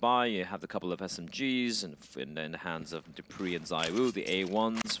standard buy. You have a couple of SMGs and in the hands of Dupree and ZywOo, the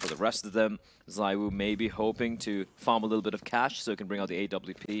A1s. For the rest of them, ZywOo may be hoping to farm a little bit of cash so he can bring out the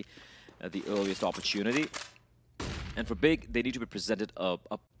AWP at the earliest opportunity. And for Big, they need to be presented a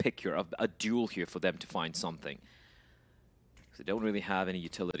pick here, a duel here for them to find something. They don't really have any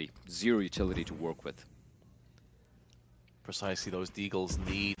utility, zero utility to work with. Precisely, those deagles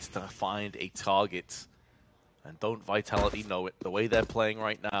need to find a target. And don't Vitality know it? The way they're playing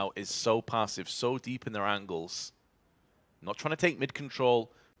right now is so passive, so deep in their angles. Not trying to take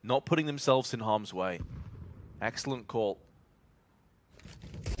mid-control, not putting themselves in harm's way. Excellent call.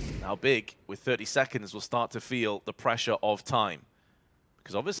 Now Big, with 30 seconds, will start to feel the pressure of time.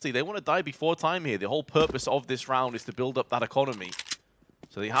 Because obviously they want to die before time here. The whole purpose of this round is to build up that economy.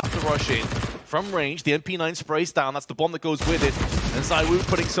 So they have to rush in from range. The MP9 sprays down. That's the bomb that goes with it. And ZywOo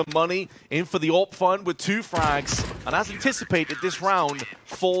putting some money in for the AWP fund with 2 frags. And as anticipated, this round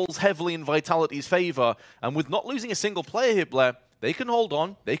falls heavily in Vitality's favor. And with not losing a single player here, Blair, they can hold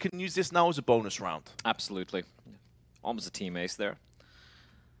on. They can use this now as a bonus round. Absolutely. Almost a team ace there.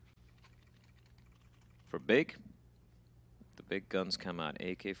 For Big, the big guns come out.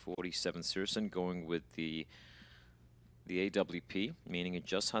 AK-47 Searson going with the AWP, meaning it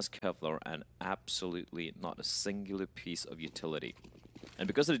just has Kevlar and absolutely not a singular piece of utility. And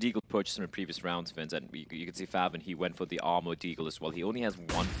because of the deagle purchase in the previous rounds, Vince, and you can see Faven, he went for the armor deagle as well. He only has 1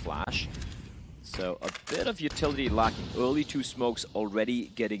 flash. So a bit of utility lacking. Early 2 smokes already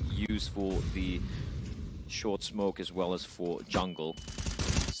getting used for the short smoke as well as for jungle.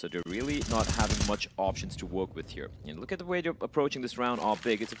 So they're really not having much options to work with here. And look at the way they're approaching this round. Are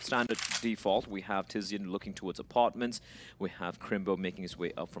Big. It's a standard default. We have Tizian looking towards apartments. We have Crimbo making his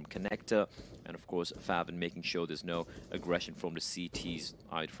way up from connector. And of course, Faven making sure there's no aggression from the CTs,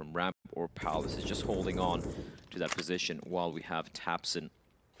 either from Ramp or Palace. Is just holding on to that position while we have Tapson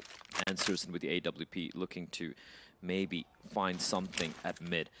and Searson with the AWP looking to maybe find something at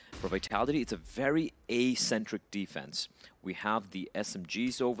mid. For Vitality, it's a very A-centric defense. We have the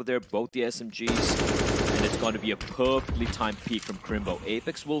SMGs over there, both the SMGs, and it's going to be a perfectly timed peek from Crimbo.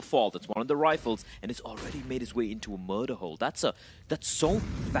 Apex will fall, that's one of the rifles, and it's already made its way into a murder hole. That's so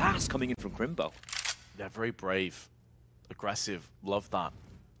fast coming in from Crimbo. They're very brave, aggressive, love that.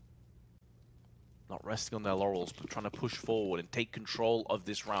 Not resting on their laurels, but trying to push forward and take control of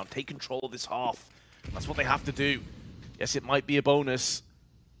this round, take control of this half. That's what they have to do. Yes, it might be a bonus.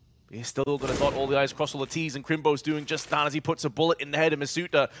 But he's still going to dot all the I's, cross all the T's, and Crimbo's doing just that as he puts a bullet in the head of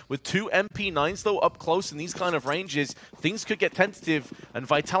Masuta. With 2 MP9s, though, up close in these kind of ranges, things could get tentative, and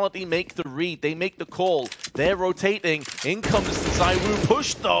Vitality make the read. They make the call. They're rotating. In comes the ZywOo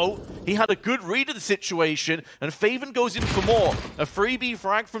push, though. He had a good read of the situation, and Faven goes in for more. A freebie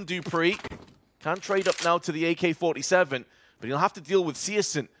frag from Dupree. Can trade up now to the AK-47, but he'll have to deal with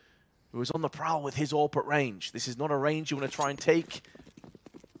Searson, who is on the prowl with his AWP at range. This is not a range you want to try and take.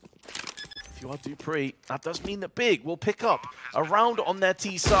 If you are Dupree, that does mean that Big will pick up a round on their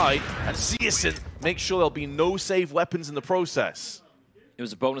T side, and Searson makes sure there'll be no save weapons in the process. It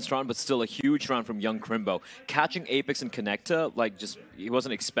was a bonus round, but still a huge round from young Crimbo. Catching Apex and Connector, like he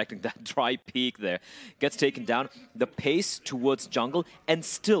wasn't expecting that dry peak there. Gets taken down. The pace towards jungle, and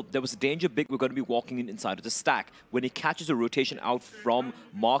still, there was a danger Big were going to be walking inside of the stack. When he catches a rotation out from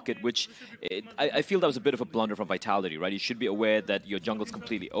market, which I feel that was a bit of a blunder from Vitality, right? You should be aware that your jungle's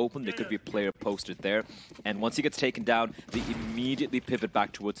completely open. There could be a player posted there. And once he gets taken down, they immediately pivot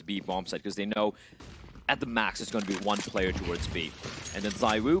back towards B bomb site, because they know at the max, it's going to be 1 player towards B. And then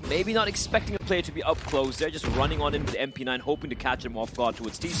ZywOo, maybe not expecting a player to be up close. They're just running on in with MP9, hoping to catch him off guard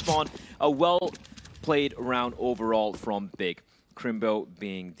towards T-spawn. A well-played round overall from Big. Crimbo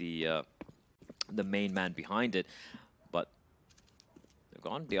being the main man behind it. But they've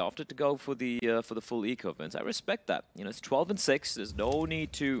gone. They opted to go for the full eco, Vince. I respect that. You know, it's 12-6. There's no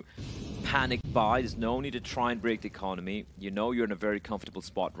need to panic buy. There's no need to try and break the economy. You know you're in a very comfortable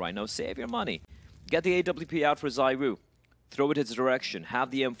spot right now. Save your money. Get the AWP out for ZywOo. Throw it his direction.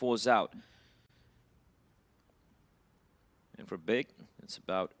 Have the M4s out. And for Big, it's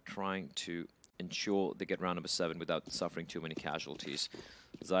about trying to ensure they get round number 7 without suffering too many casualties.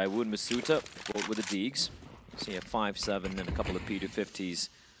 ZywOo and Masuta both with the Deegs. So you have 5-7 and a couple of P250s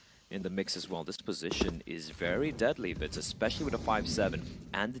in the mix as well. This position is very deadly, Vince, especially with a 5-7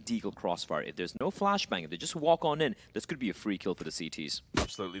 and the Deagle Crossfire. If there's no flashbang, if they just walk on in, this could be a free kill for the CTs.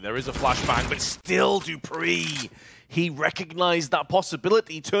 Absolutely, there is a flashbang, but still dupreeh. He recognized that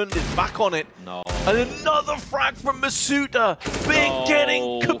possibility, turned his back on it. No. And another frag from Masuta. Big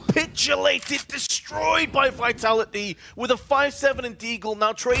getting capitulated, destroyed by Vitality with a 5-7 and Deagle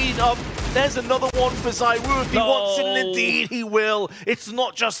now trading up. There's another one for ZywOo if he wants it, and indeed he will. It's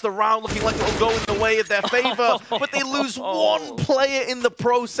not just the round looking like it'll go in the way of their favor, but they lose one player in the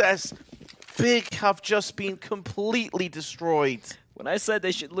process. Big have just been completely destroyed. When I said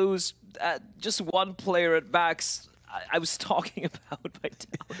they should lose just one player at max, I was talking about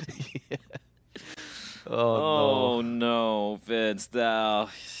Vitality. Yeah. Oh no, Vince.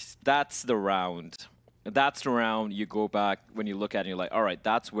 That's the round. That's the round you go back when you look at it and you're like, all right,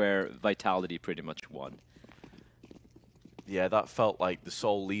 that's where Vitality pretty much won. Yeah, that felt like the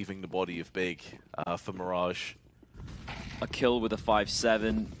soul leaving the body of Big for Mirage. A kill with a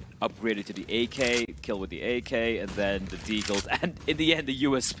 5-7, upgraded to the AK, kill with the AK, and then the Deagles, and in the end, the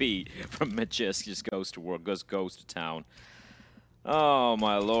USP from Magisk just goes to work, goes to town. Oh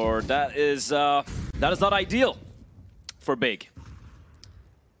my lord, that is not ideal for Big.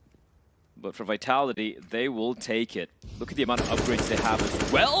 But for Vitality, they will take it. Look at the amount of upgrades they have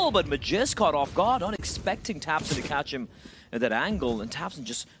as well, but Magisk caught off guard, not expecting Tapson to catch him at that angle, and Tapson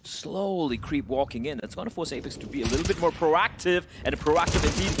just slowly creep walking in. That's going to force Apex to be a little bit more proactive, and proactive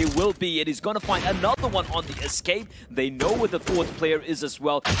indeed he will be, and he's going to find another one on the escape. They know where the fourth player is as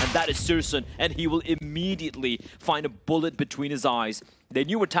well, and that is Syrson, and he will immediately find a bullet between his eyes. They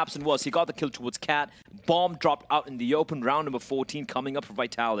knew where Tapson was. He got the kill towards Cat. Bomb dropped out in the open, round number 14 coming up for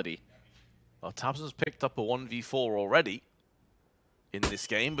Vitality. Well, Tapson's picked up a 1v4 already in this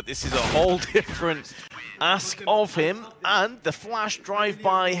game, but this is a whole different ask of him, and the flash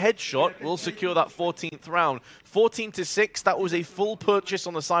drive-by headshot will secure that 14th round. 14-6, that was a full purchase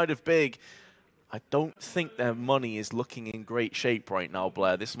on the side of Big. I don't think their money is looking in great shape right now,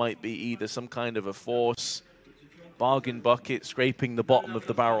 Blair. This might be either some kind of a force, bargain bucket, scraping the bottom of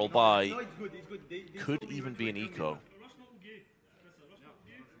the barrel by. Could even be an eco.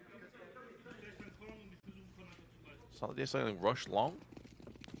 They're saying rush long.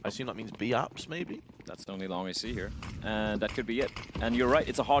 I assume that means B apps, maybe? That's the only long I see here. And that could be it. And you're right,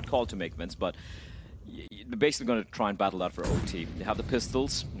 it's a hard call to make, Vince, but they're basically going to try and battle out for OT. They have the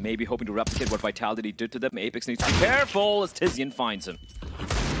pistols, maybe hoping to replicate what Vitality did to them. Apex needs to be careful as Tizian finds him.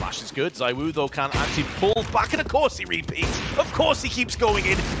 Flash is good. ZywOo, though, can actually pull back, and of course he repeats. Of course he keeps going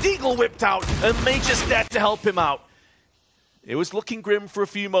in. Deagle whipped out, and Major's dead to help him out. It was looking grim for a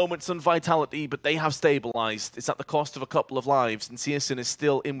few moments on Vitality, but they have stabilized. It's at the cost of a couple of lives, and Syrson is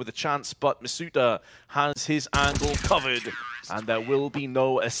still in with a chance, but Masuta has his angle covered, and there will be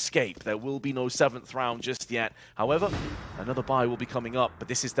no escape. There will be no 7th round just yet. However, another buy will be coming up, but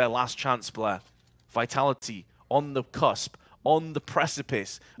this is their last chance, Blair. Vitality on the cusp, on the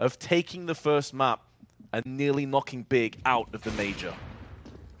precipice of taking the first map and nearly knocking Big out of the Major.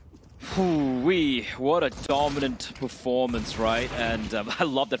 Whoo-wee, what a dominant performance, right? And I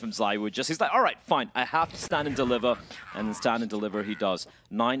love that from ZywOo. He's like, all right, fine, I have to stand and deliver. And then stand and deliver he does.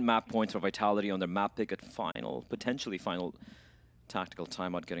 9 map points for Vitality on their map pick at potentially final tactical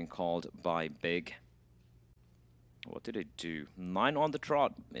timeout getting called by Big. What did it do? 9 on the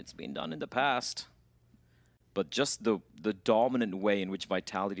trot. It's been done in the past. But just the dominant way in which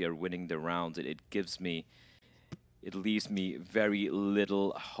Vitality are winning their rounds, it leaves me very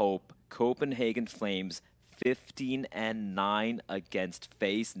little hope. Copenhagen Flames 15-9 against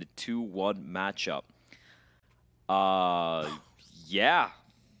FaZe in the 2-1 matchup. Yeah.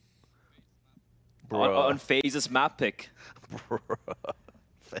 On FaZe's map pick.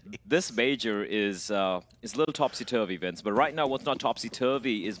 This major is a little topsy-turvy, Vince. But right now, what's not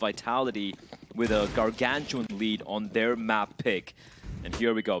topsy-turvy is Vitality with a gargantuan lead on their map pick. And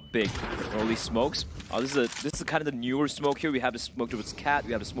here we go, Big early smokes. This is kind of the newer smoke here. We have the smoke towards Cat,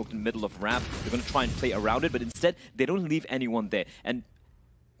 we have the smoke in the middle of ramp. They're going to try and play around it, but instead, they don't leave anyone there. And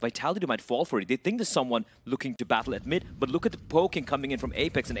Vitality might fall for it. They think there's someone looking to battle at mid, but look at the poking coming in from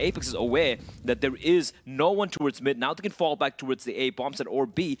Apex, and Apex is aware that there is no one towards mid. Now they can fall back towards the A bomb set or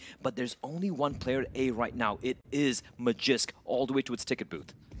B, but there's only one player at A right now. It is Magisk, all the way to its ticket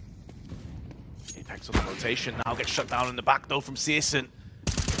booth. Apex on the rotation now gets shut down in the back though from Syrson.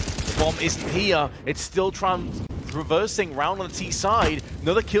 The bomb isn't here. It's still reversing round on the T side.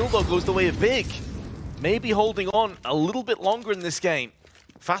 Another kill though goes the way of Big. Maybe holding on a little bit longer in this game.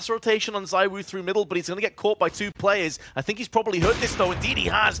 Fast rotation on ZywOo through middle, but he's going to get caught by 2 players. I think he's probably heard this, though. Indeed, he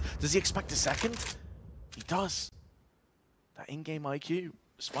has. Does he expect a second? He does. That in-game IQ,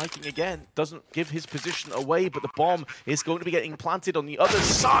 spiking again, doesn't give his position away, but the bomb is going to be getting planted on the other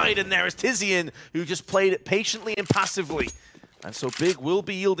side, and there is Tizian, who just played it patiently and passively. And so Big will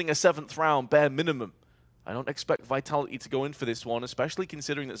be yielding a 7th round, bare minimum. I don't expect Vitality to go in for this one, especially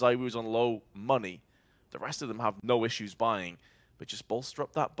considering that ZywOo is on low money. The rest of them have no issues buying. But just bolster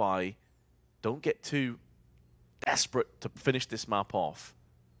up that buy. Don't get too desperate to finish this map off.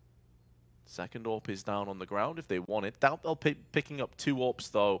 Second AWP is down on the ground if they want it. Doubt they'll be picking up 2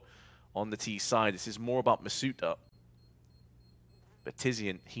 AWPs, though, on the T side. This is more about Masuta. But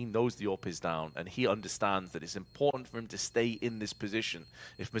Tizian, he knows the AWP is down, and he understands that it's important for him to stay in this position.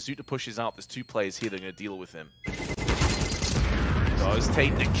 If Masuta pushes out, there's 2 players here that are going to deal with him. Does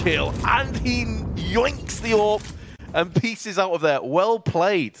take the kill, and he yoinks the AWP and pieces out of there. Well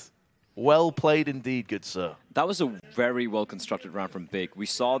played. Well played indeed, good sir. That was a very well-constructed round from Big. We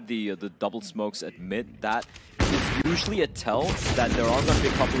saw the double smokes at mid. That is usually a tell that there are going to be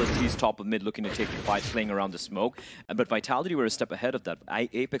a couple of T's top of mid looking to take the fight, playing around the smoke. But Vitality were a step ahead of that.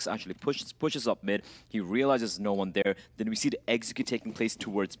 Apex actually pushes up mid. He realizes no one there. Then we see the execute taking place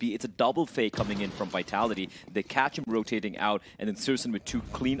towards B. It's a double fake coming in from Vitality. They catch him rotating out, and then Sirsen with 2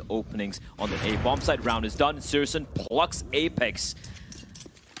 clean openings on the A. Bomb site round is done. Sirsen plucks Apex.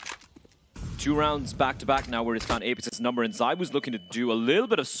 2 rounds back-to-back now where it's found Apex's number, and ZywOo's looking to do a little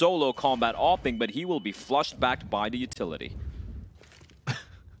bit of solo combat opping, but he will be flushed back by the utility.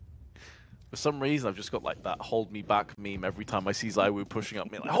 For some reason, I've just got like that hold me back meme every time I see ZywOo pushing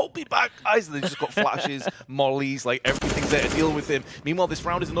up me. Like, hold me back, guys! And they've just got flashes, mollies, like everything's there to deal with him. Meanwhile, this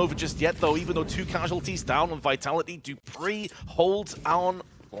round isn't over just yet, though. Even though 2 casualties down on Vitality, dupreeh holds on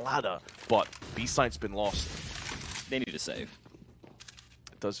ladder. But B-site's been lost. They need to save.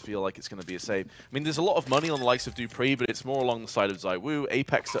 Does feel like it's going to be a save. I mean, there's a lot of money on the likes of dupreeh, but it's more along the side of ZywOo.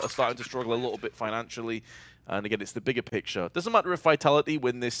 Apex are starting to struggle a little bit financially. And again, it's the bigger picture. Doesn't matter if Vitality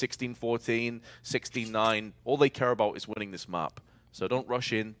win this 16-14, 16-9. All they care about is winning this map. So don't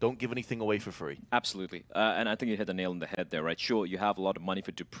rush in. Don't give anything away for free. Absolutely. And I think you hit the nail on the head there, right? Sure, you have a lot of money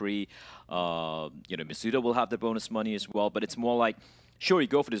for dupreeh. You know, Masuda will have the bonus money as well. But it's more like, sure, you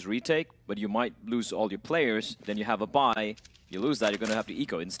go for this retake, but you might lose all your players. Then you have a buy. You lose that, you're going to have to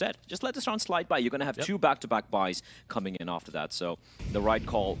eco instead. Just let this round slide by. You're going to have 2 back-to-back buys coming in after that. So the right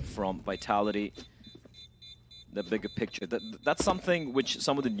call from Vitality. The bigger picture. That's something which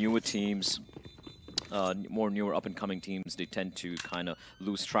some of the newer teams, more newer up-and-coming teams, they tend to kind of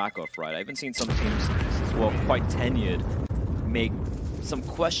lose track of, right? I haven't seen some teams who are quite tenured make some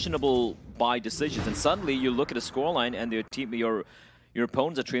questionable buy decisions. And suddenly you look at a scoreline and their team, your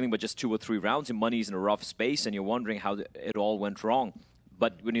opponents are trailing by just 2 or 3 rounds, your money's in a rough space, and you're wondering how it all went wrong.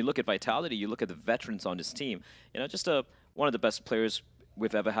 But when you look at Vitality, you look at the veterans on this team. You know, just one of the best players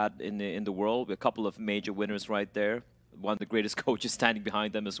we've ever had in the world. A couple of major winners right there. One of the greatest coaches standing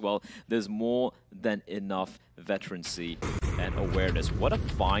behind them as well. There's more than enough veterancy and awareness. What a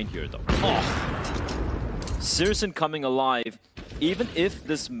find here, though. Oh. Sirsen coming alive. Even if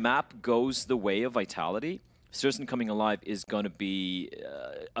this map goes the way of Vitality, Sirsen coming alive is going to be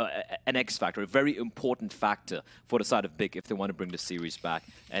an X factor, a very important factor for the side of Big if they want to bring the series back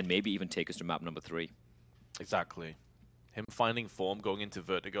and maybe even take us to map number 3. Exactly. Him finding form going into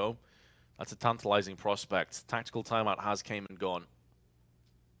Vertigo, that's a tantalizing prospect. Tactical timeout has came and gone.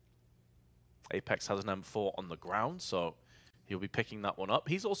 Apex has an M4 on the ground, so he'll be picking that one up.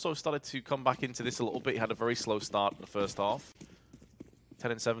 He's also started to come back into this a little bit. He had a very slow start in the first half.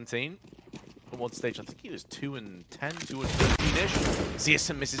 10 and 17. At one stage, I think he was 2 and 10, 2 and 13-ish.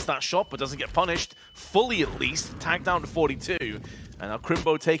 Zierson misses that shot, but doesn't get punished. Fully, at least. Tagged down to 42. And now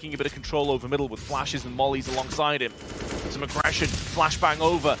Crimbo taking a bit of control over middle with flashes and mollies alongside him. Some aggression. Flashbang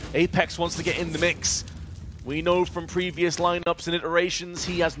over. Apex wants to get in the mix. We know from previous lineups and iterations,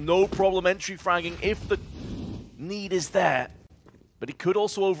 he has no problem entry fragging if the need is there. But he could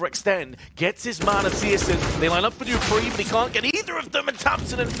also overextend. Gets his man at Zierson. They line up for dupreeh, but he can't get either of them. And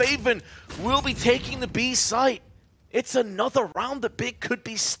Tamsin and Faven will be taking the B site. It's another round that Big could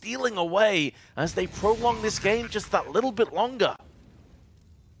be stealing away as they prolong this game just that little bit longer.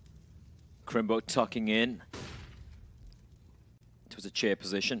 Crimbo tucking in to the chair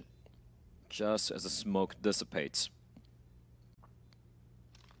position just as the smoke dissipates.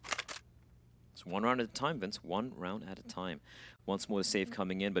 It's 1 round at a time, Vince. 1 round at a time. Once more the save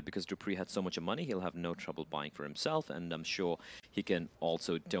coming in, but because dupreeh had so much money, he'll have no trouble buying for himself, and I'm sure he can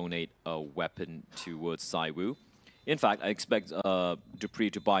also donate a weapon towards ZywOo. In fact, I expect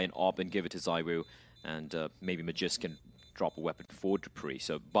dupreeh to buy an AWP and give it to ZywOo, and maybe Magis can drop a weapon for dupreeh.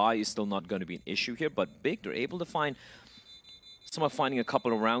 So buy is still not going to be an issue here, but Big, they're able to find, somehow finding a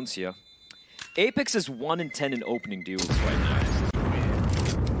couple of rounds here. Apex is 1 in 10 in opening duels right now,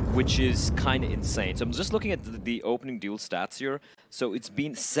 which is kind of insane. So I'm just looking at the opening duel stats here. So it's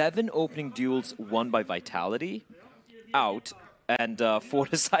been 7 opening duels won by Vitality out, and for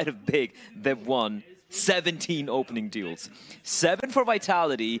the side of Big, they've won 17 opening duels. 7 for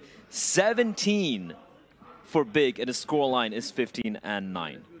Vitality, 17 for Big, and the scoreline is 15-9.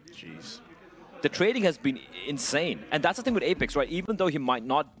 Jeez. The trading has been insane. And that's the thing with Apex, right? Even though he might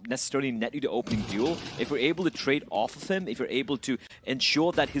not necessarily net you the opening duel, if you're able to trade off of him, if you're able to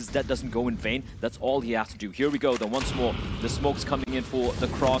ensure that his death doesn't go in vain, that's all he has to do. Here we go, then once more, the smoke's coming in for the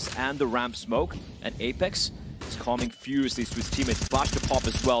cross and the ramp smoke. And Apex is calming furiously to his teammates. Flash to pop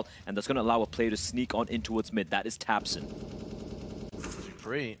as well, and that's going to allow a player to sneak on in towards mid. That is Tabson.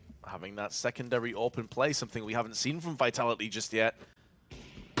 dupreeh having that secondary open play, something we haven't seen from Vitality just yet.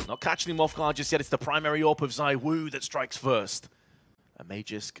 Not catching him off guard just yet. It's the primary AWP of ZywOo that strikes first. And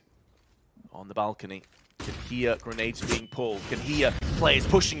Magisk on the balcony can hear grenades being pulled, can hear players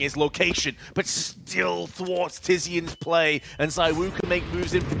pushing his location, but still thwarts Tizian's play. And ZywOo can make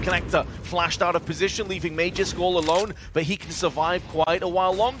moves in from connector. Flashed out of position, leaving Magisk all alone, but he can survive quite a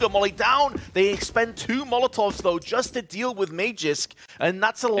while longer. Molly down. They expend 2 Molotovs, though, just to deal with Magisk. And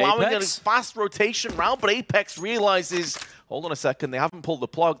that's allowing Apex? a fast rotation round, but Apex realizes, hold on a second, they haven't pulled the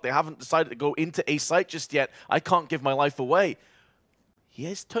plug. They haven't decided to go into a site just yet. I can't give my life away. He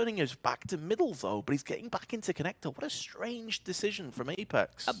is turning his back to middle, though, but he's getting back into connector. What a strange decision from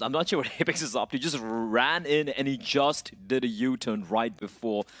Apex. I'm not sure what Apex is up to. He just ran in and he just did a U-turn right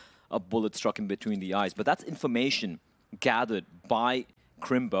before a bullet struck him between the eyes. But that's information gathered by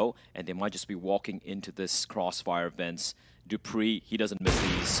Crimbo, and they might just be walking into this crossfire vents. dupreeh, he doesn't miss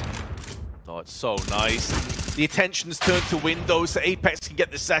these. Oh, it's so nice. The attention's turned to windows, so Apex can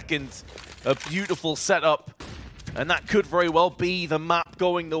get the second. A beautiful setup. And that could very well be the map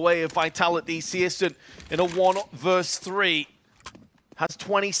going the way of Vitality. Searson in a 1 versus 3. Has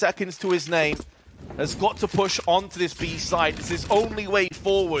 20 seconds to his name. Has got to push onto this B side. It's his only way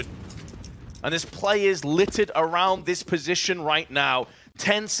forward. And there's players littered around this position right now.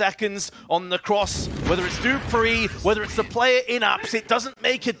 10 seconds on the cross. Whether it's dupreeh, whether it's the player in apps, it doesn't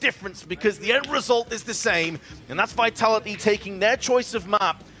make a difference because the end result is the same. And that's Vitality taking their choice of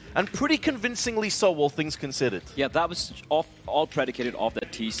map. And pretty convincingly so, all things considered. Yeah, that was all predicated off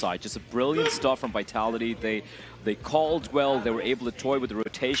that T side. Just a brilliant stuff from Vitality. They called well. They were able to toy with the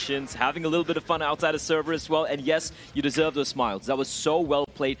rotations, having a little bit of fun outside of server as well. And yes, you deserve those smiles. That was so well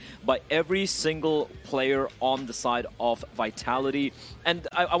played by every single player on the side of Vitality. And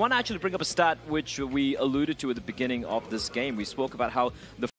I want to actually bring up a stat which we alluded to at the beginning of this game. We spoke about how the